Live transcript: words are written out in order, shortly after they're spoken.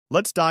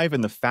Let's dive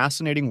in the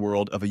fascinating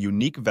world of a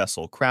unique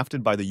vessel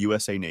crafted by the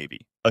USA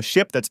Navy, a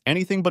ship that's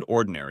anything but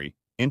ordinary,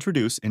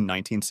 introduced in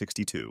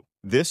 1962.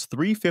 This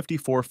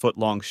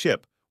 354-foot-long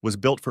ship was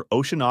built for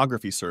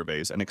oceanography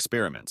surveys and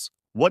experiments.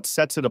 What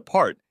sets it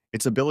apart?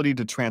 Its ability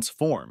to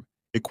transform.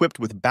 Equipped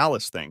with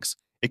ballast tanks,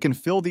 it can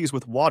fill these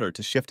with water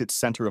to shift its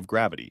center of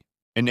gravity,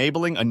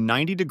 enabling a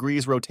 90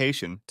 degrees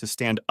rotation to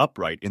stand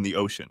upright in the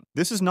ocean.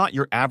 This is not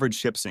your average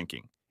ship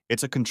sinking.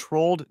 It's a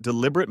controlled,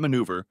 deliberate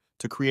maneuver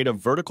to create a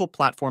vertical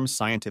platform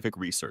scientific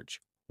research.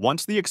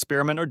 Once the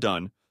experiments are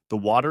done, the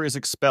water is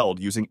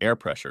expelled using air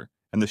pressure,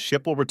 and the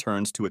ship will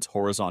return to its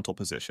horizontal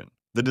position.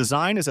 The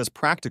design is as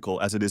practical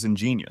as it is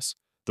ingenious.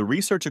 The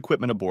research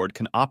equipment aboard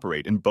can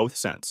operate in both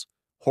sense,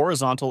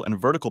 horizontal and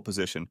vertical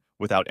position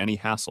without any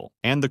hassle.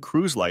 And the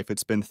cruise life,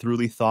 it's been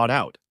thoroughly thought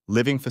out.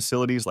 Living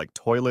facilities like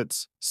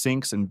toilets,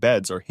 sinks, and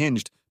beds are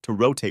hinged to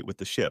rotate with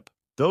the ship.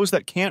 Those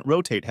that can't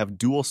rotate have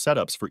dual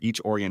setups for each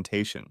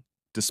orientation,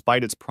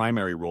 despite its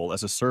primary role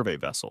as a survey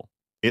vessel.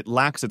 It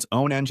lacks its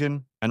own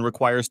engine and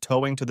requires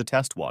towing to the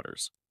test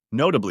waters.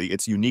 Notably,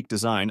 its unique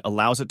design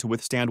allows it to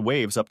withstand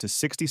waves up to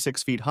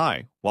 66 feet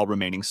high while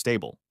remaining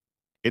stable.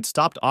 It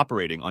stopped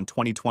operating on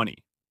 2020.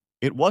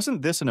 It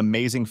wasn't this an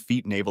amazing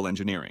feat naval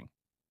engineering?